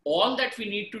all that we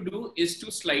need to do is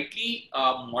to slightly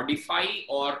modify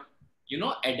or,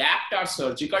 adapt our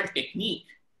surgical technique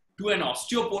to an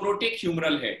osteoporotic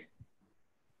humeral head.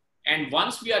 And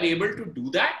once we are able to do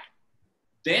that,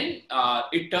 then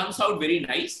it turns out very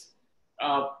nice.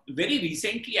 Very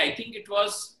recently, I think it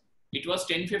was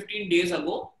 10-15 days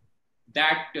ago,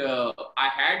 that I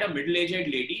had a middle-aged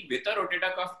lady with a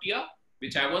rotator cuff tear,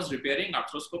 which I was repairing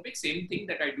arthroscopic, same thing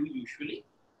that I do usually.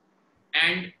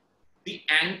 And the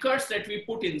anchors that we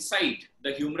put inside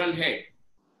the humeral head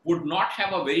would not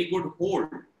have a very good hold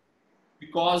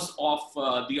because of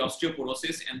the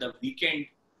osteoporosis and the weakened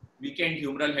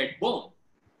humeral head bone.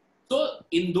 So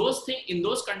in those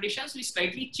conditions, we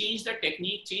slightly change the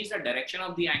technique, change the direction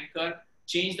of the anchor,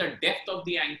 change the depth of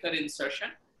the anchor insertion,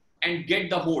 and get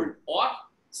the hold, or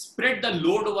spread the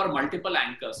load over multiple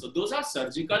anchors. So those are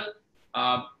surgical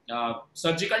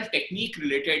technique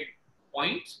related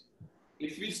points.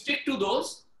 If we stick to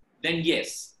those, then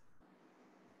yes,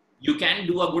 you can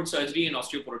do a good surgery in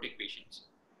osteoporotic patients.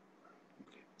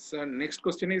 So next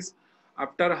question is,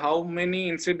 after how many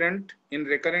incident in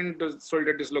recurrent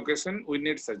shoulder dislocation we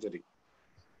need surgery?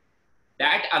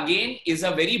 That again is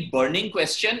a very burning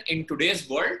question in today's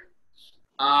world.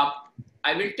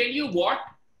 I will tell you what,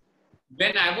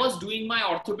 when I was doing my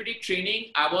orthopedic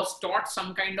training, I was taught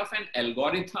some kind of an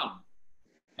algorithm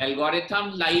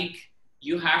like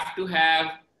you have to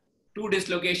have 2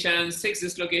 dislocations, 6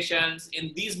 dislocations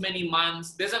in these many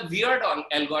months. There's a weird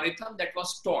algorithm that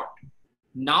was taught.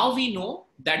 Now we know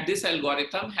that this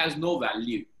algorithm has no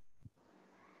value.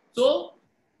 So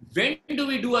when do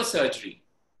we do a surgery?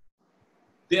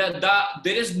 There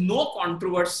is no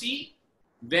controversy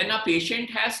when a patient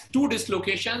has 2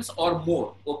 dislocations or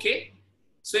more, okay?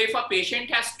 So if a patient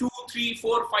has 2, 3,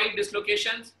 4, 5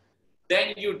 dislocations,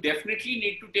 then you definitely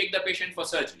need to take the patient for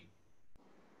surgery.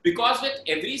 Because with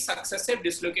every successive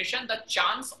dislocation, the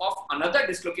chance of another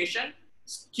dislocation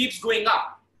keeps going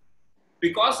up.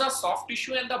 Because the soft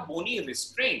tissue and the bony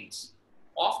restraints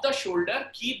of the shoulder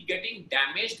keep getting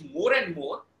damaged more and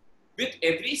more with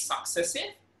every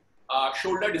successive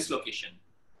shoulder dislocation,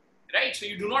 right? So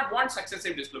you do not want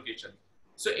successive dislocation.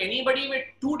 So anybody with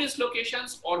 2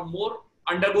 dislocations or more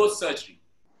undergoes surgery.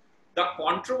 The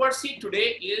controversy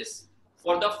today is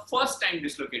for the first time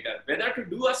dislocator, whether to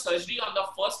do a surgery on the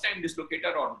first time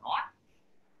dislocator or not.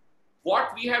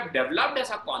 What we have developed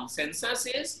as a consensus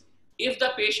is, if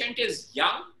the patient is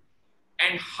young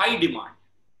and high demand,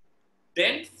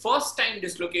 then first time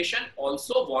dislocation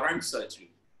also warrants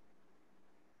surgery.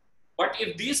 But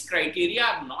if these criteria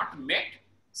are not met,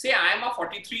 say I am a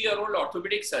 43-year-old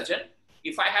orthopedic surgeon,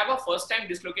 if I have a first time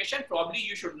dislocation, probably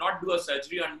you should not do a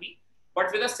surgery on me.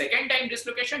 But with a second time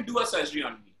dislocation, do a surgery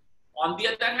on me. On the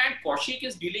other hand, Kaushik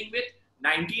is dealing with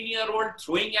 19-year-old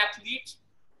throwing athletes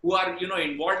who are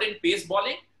involved in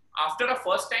paceballing. After a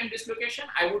first time dislocation,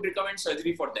 I would recommend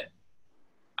surgery for them.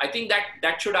 I think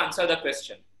that should answer the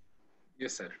question.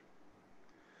 Yes, sir.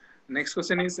 Next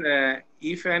question is,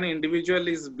 if an individual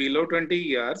is below 20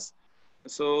 years,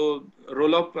 so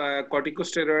role of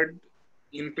corticosteroid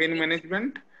in pain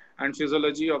management and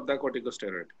physiology of the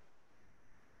corticosteroid.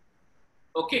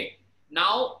 Okay,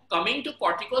 now coming to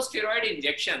corticosteroid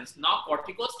injections. Now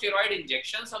corticosteroid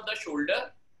injections of the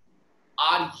shoulder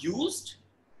are used,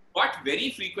 but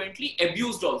very frequently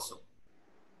abused also.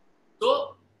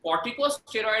 So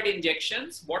corticosteroid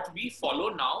injections, what we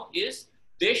follow now is,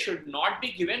 they should not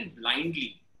be given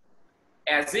blindly.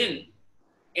 As in,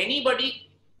 anybody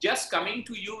just coming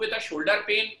to you with a shoulder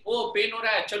pain, oh, pain ho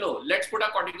raha hai, chalo, let's put a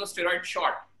corticosteroid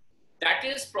shot. That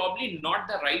is probably not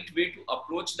the right way to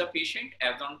approach the patient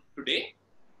as on today.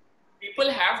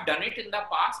 People have done it in the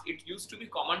past. It used to be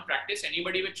common practice.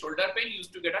 Anybody with shoulder pain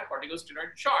used to get a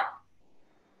corticosteroid shot.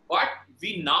 But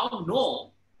we now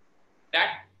know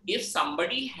that if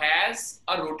somebody has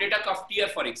a rotator cuff tear,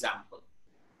 for example,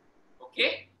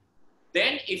 okay,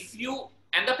 then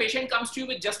and the patient comes to you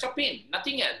with just a pain,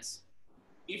 nothing else.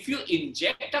 If you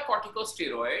inject a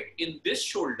corticosteroid in this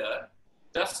shoulder,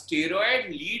 the steroid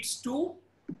leads to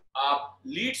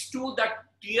the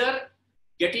tear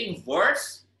getting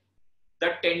worse,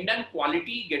 the tendon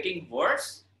quality getting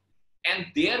worse, and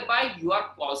thereby you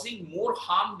are causing more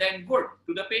harm than good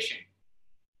to the patient,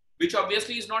 which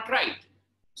obviously is not right.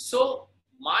 So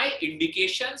my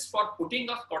indications for putting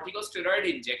a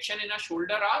corticosteroid injection in a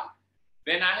shoulder are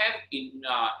when I have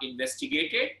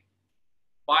investigated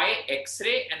by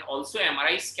X-ray and also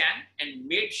MRI scan and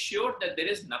made sure that there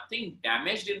is nothing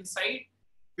damaged inside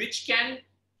which can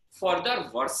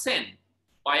further worsen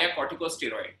by a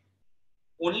corticosteroid.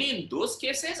 Only in those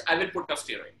cases I will put a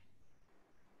steroid.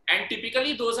 And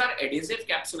typically those are adhesive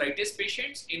capsulitis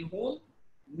patients in whom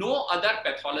no other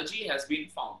pathology has been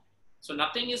found. So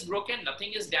nothing is broken,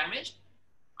 nothing is damaged.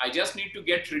 I just need to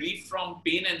get relief from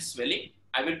pain and swelling.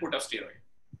 I will put a steroid.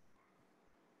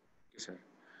 Sir.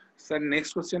 Sir,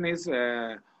 next question is,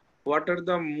 what are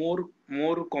the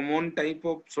more common type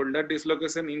of shoulder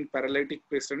dislocation in paralytic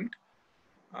patient?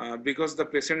 Because the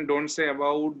patient don't say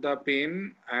about the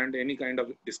pain and any kind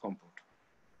of discomfort.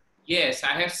 Yes,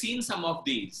 I have seen some of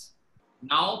these.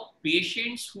 Now,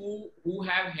 patients who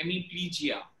have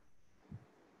hemiplegia,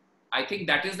 I think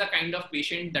that is the kind of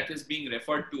patient that is being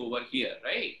referred to over here,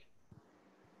 right?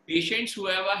 Patients who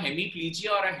have a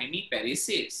hemiplegia or a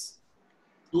hemiparesis,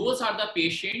 those are the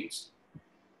patients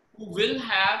who will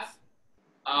have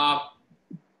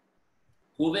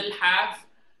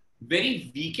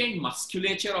very weakened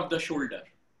musculature of the shoulder.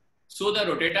 So the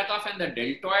rotator cuff and the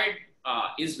deltoid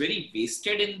is very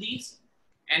wasted in these,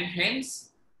 and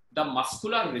hence the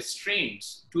muscular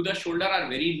restraints to the shoulder are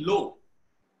very low.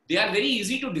 They are very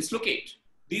easy to dislocate,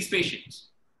 these patients.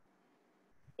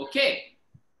 Okay,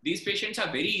 these patients are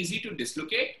very easy to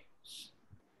dislocate.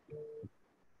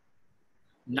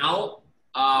 Now,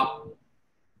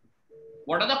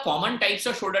 what are the common types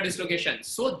of shoulder dislocations?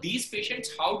 So these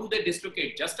patients, how do they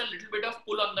dislocate? Just a little bit of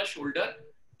pull on the shoulder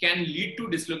can lead to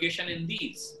dislocation in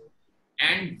these.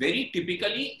 And very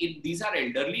typically, these are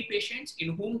elderly patients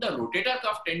in whom the rotator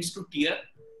cuff tends to tear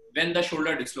when the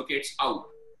shoulder dislocates out.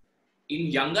 In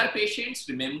younger patients,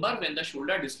 remember, when the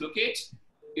shoulder dislocates,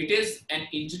 it is an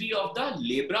injury of the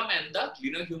labrum and the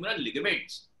glenohumeral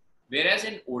ligaments. Whereas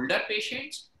in older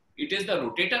patients, it is the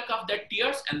rotator cuff that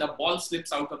tears and the ball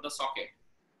slips out of the socket.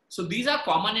 So these are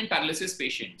common in paralysis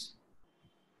patients.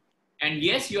 And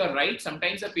yes, you are right.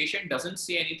 Sometimes the patient doesn't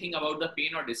say anything about the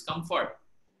pain or discomfort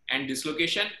and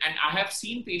dislocation. And I have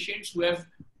seen patients who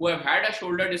have had a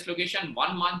shoulder dislocation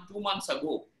 1 month, 2 months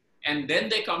ago, and then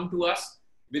they come to us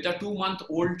with a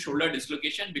 2-month-old shoulder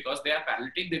dislocation because they are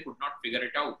paralytic. They could not figure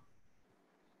it out.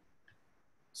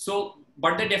 So,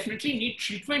 but they definitely need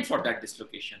treatment for that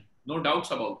dislocation. No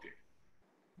doubts about it.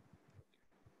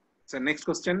 So next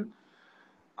question,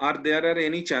 are there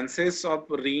any chances of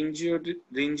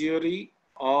re-injury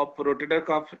of rotator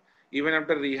cuff even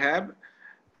after rehab?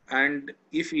 And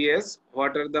if yes,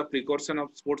 what are the precautions of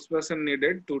sports person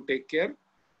needed to take care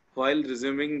while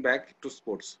resuming back to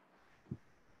sports?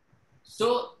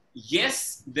 So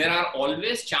yes, there are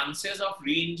always chances of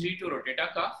re-injury to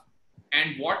rotator cuff.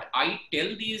 And what I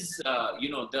tell these,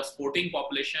 the sporting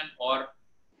population or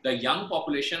the young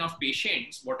population of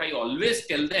patients, what I always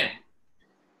tell them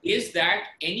is that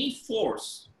any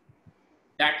force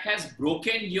that has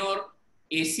broken your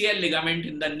ACL ligament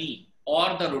in the knee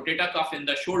or the rotator cuff in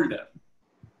the shoulder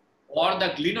or the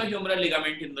glenohumeral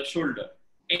ligament in the shoulder,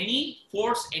 any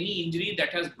force, any injury that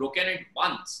has broken it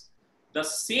once, the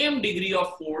same degree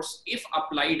of force, if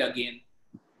applied again,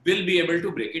 will be able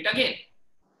to break it again,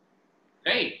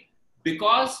 right?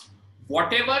 Because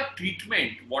whatever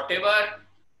treatment, whatever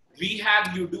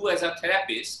rehab you do as a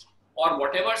therapist, or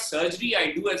whatever surgery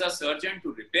I do as a surgeon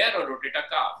to repair a rotator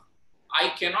cuff, I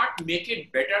cannot make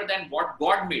it better than what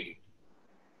God made it.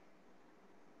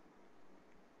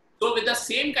 So with the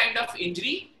same kind of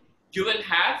injury, you will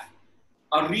have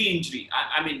a re-injury.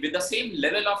 I mean, with the same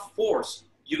level of force,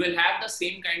 you will have the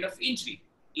same kind of injury,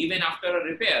 even after a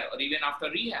repair or even after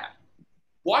rehab.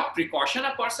 What precaution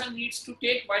a person needs to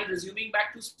take while resuming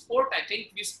back to sport, I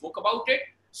think we spoke about it.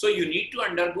 So you need to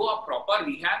undergo a proper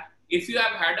rehab. If you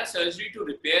have had a surgery to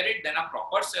repair it, then a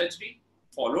proper surgery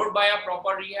followed by a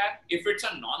proper rehab. If it's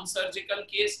a non-surgical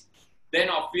case, then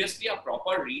obviously a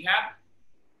proper rehab.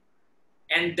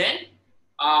 And then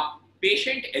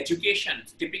patient education,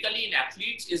 typically in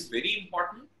athletes, is very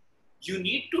important. You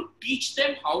need to teach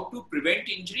them how to prevent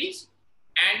injuries.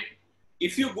 And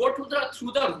if you go through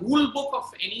the rule book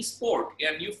of any sport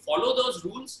and you follow those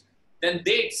rules, then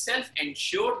they itself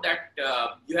ensure that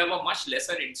you have a much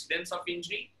lesser incidence of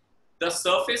injury. The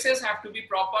surfaces have to be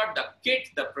proper, the kit,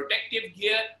 the protective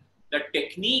gear, the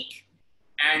technique.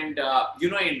 And,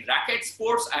 in racket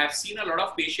sports, I have seen a lot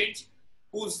of patients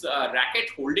whose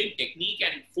racket holding technique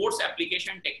and force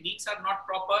application techniques are not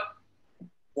proper.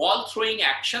 Ball throwing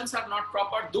actions are not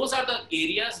proper. Those are the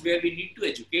areas where we need to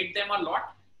educate them a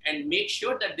lot and make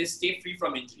sure that they stay free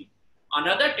from injury.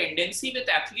 Another tendency with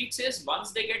athletes is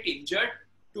once they get injured,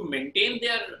 to maintain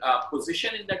their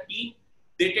position in the team,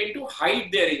 they tend to hide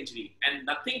their injury. And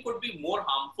nothing could be more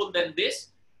harmful than this.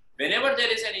 Whenever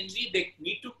there is an injury, they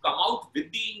need to come out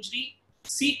with the injury,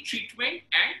 seek treatment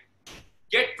and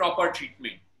get proper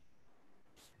treatment.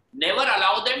 Never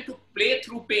allow them to play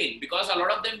through pain, because a lot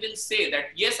of them will say that,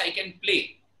 yes, I can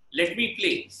play, let me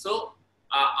play. So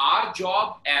our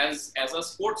job as a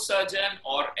sports surgeon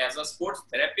or as a sports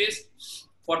therapist,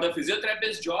 for the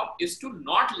physiotherapist job, is to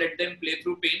not let them play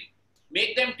through pain,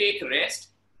 make them take rest,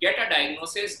 get a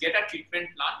diagnosis, get a treatment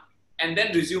plan, and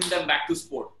then resume them back to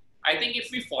sport. I think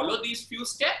if we follow these few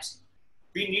steps,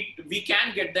 we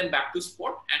can get them back to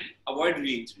sport and avoid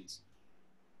re-injuries.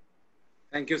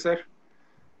 Thank you, sir.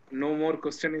 No more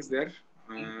question is there.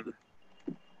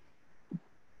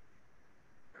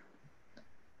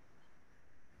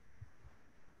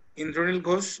 Indranil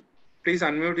Ghosh, please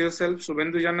unmute yourself.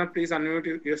 Subhendu Jana, please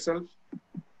unmute yourself.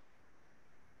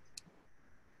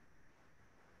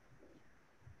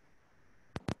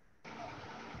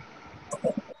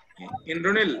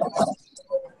 Indranil.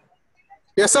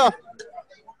 Yes, sir.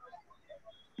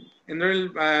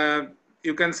 Indranil,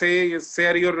 you can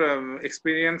share your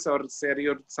experience or share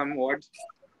your some words.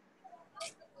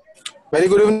 Very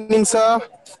good evening, sir.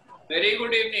 Very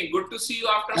good evening. Good to see you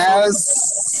after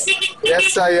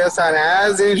Yes, sir. Yes, sir.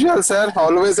 As usual, sir.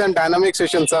 Always a dynamic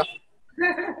session, sir.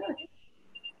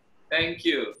 Thank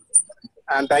you.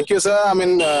 And thank you, sir. I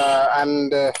mean,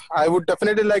 I would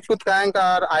definitely like to thank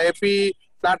our IAP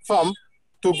platform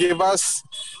to give us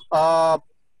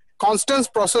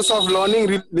constant process of learning,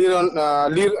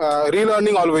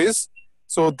 relearning always.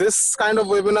 So this kind of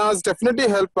webinars definitely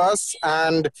help us.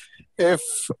 And if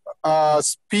a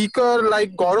speaker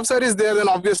like Gaurav sir is there, then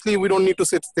obviously we don't need to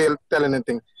sit still, tell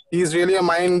anything. He's really a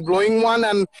mind-blowing one,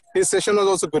 and his session was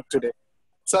also good today.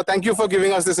 Sir, thank you for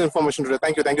giving us this information today.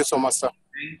 Thank you. Thank you so much, sir.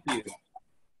 Thank you.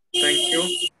 Thank you.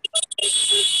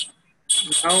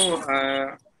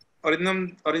 Now,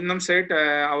 Arindam Seth,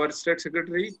 our State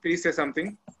Secretary, please say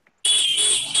something.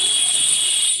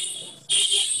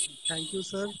 Thank you,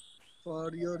 sir,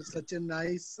 for your such a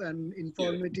nice and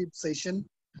informative session.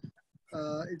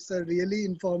 It's a really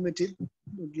informative.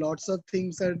 Lots of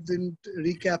things have been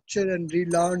recaptured and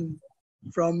relearned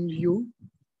from you.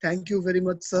 Thank you very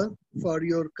much, sir, for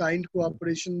your kind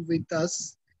cooperation with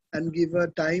us and give a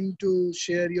time to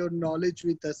share your knowledge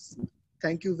with us.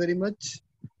 Thank you very much.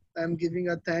 I'm giving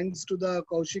a thanks to the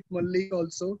Kaushik Mallik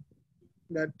also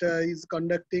that is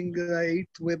conducting the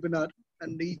 8th webinar,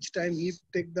 and each time he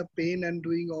take the pain and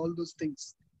doing all those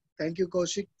things. Thank you,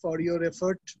 Kaushik, for your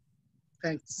effort.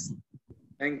 Thanks.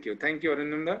 Thank you,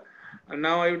 Arindam. And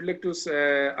now I would like to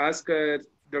ask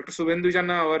Dr. Subhendu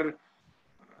Jana, our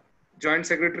Joint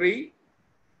Secretary.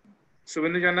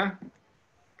 Subhendu Jana,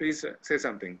 please say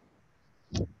something.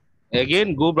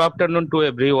 Again, good afternoon to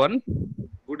everyone.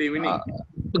 Good evening.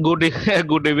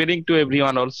 Good evening to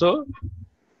everyone also.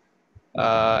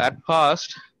 At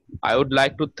first, I would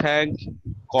like to thank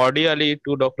cordially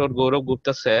to Dr. Gaurav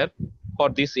Gupta sir for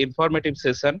this informative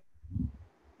session.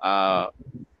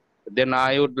 Then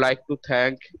I would like to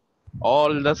thank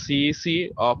all the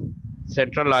CEC of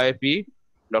Central IIP,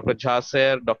 Dr. Jha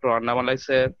sir, Dr. Annamalai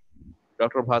sir,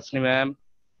 Dr. Bhasni ma'am.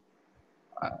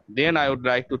 Then I would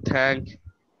like to thank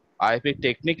IIP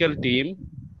technical team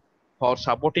for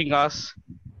supporting us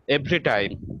every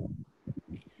time.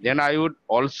 Then I would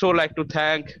also like to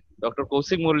thank Dr.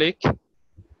 Kaushik Mallik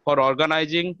for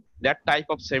organizing that type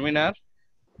of seminar,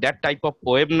 that type of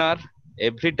webinar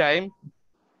every time.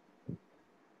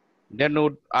 Then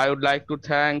I would like to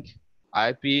thank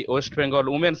IIP West Bengal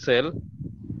Women's Cell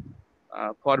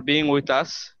for being with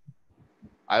us.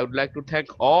 I would like to thank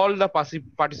all the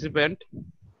participants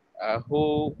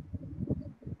who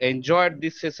enjoyed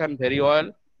this session very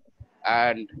well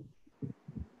and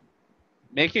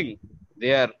making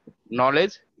their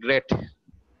knowledge great.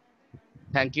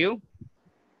 Thank you.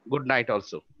 Good night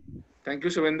also. Thank you,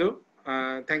 Subhendu.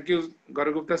 Thank you,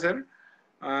 Gaurav Gupta sir.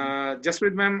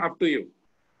 Jasprit ma'am, up to you.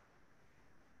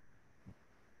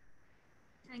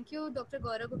 Thank you, Dr.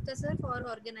 Gaurav Gupta sir,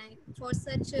 for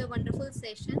such a wonderful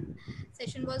session.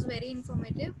 Session was very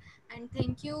informative, and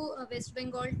thank you, West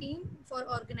Bengal team, for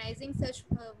organizing such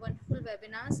wonderful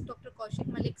webinars. Dr. Kaushik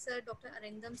Mallik sir, Dr.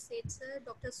 Arindam Seth sir,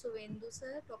 Dr. Suvendu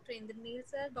sir, Dr. Indranil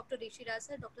sir, Dr. Rishiraj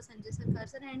sir, Dr. Sanjay Sarkar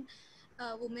sir, and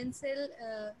Women's Cell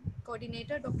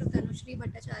Coordinator, Dr. Tanushri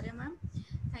Bhattacharya ma'am.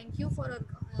 Thank you for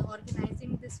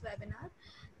organizing this webinar.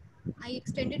 I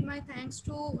extended my thanks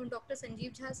to Dr.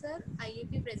 Sanjeev Jha sir,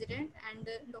 IAP President, and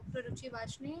Dr. Ruchi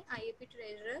Vashne, IAP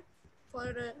Treasurer,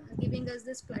 for giving us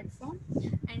this platform.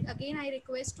 And again, I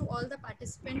request to all the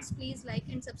participants, please like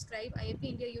and subscribe IAP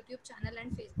India YouTube channel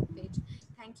and Facebook page.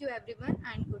 Thank you everyone,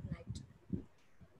 and good night.